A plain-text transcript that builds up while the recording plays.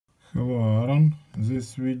Hello Aaron,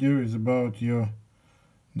 this video is about your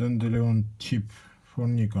dandelion chip for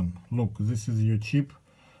Nikon. Look, this is your chip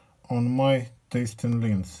on my testing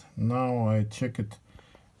lens. Now I check it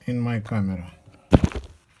in my camera.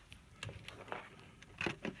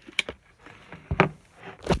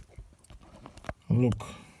 Look,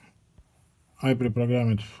 I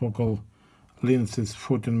pre-programmed focal length is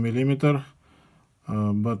 14mm,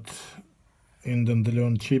 but in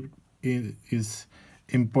dandelion chip it is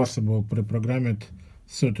impossible pre-programmed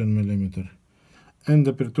 13mm. And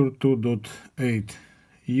aperture 2.8.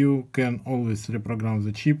 You can always reprogram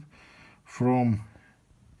the chip from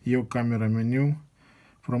your camera menu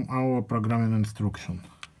from our programming instruction.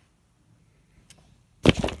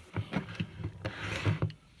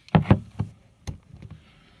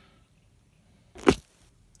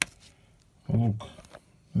 Look,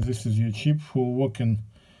 this is your chip, full working,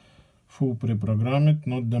 full pre-programmed,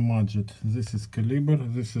 not damaged. This is caliber,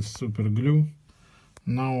 this is super glue.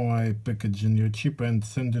 Now I packaging your chip and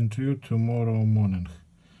sending to you tomorrow morning.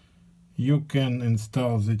 You can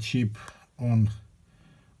install the chip on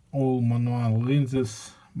all manual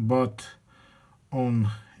lenses, but on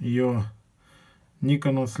your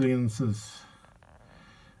Nikon lenses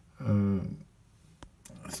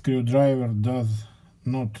screwdriver does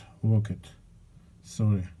not work it.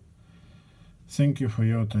 Sorry. Thank you for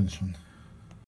your attention.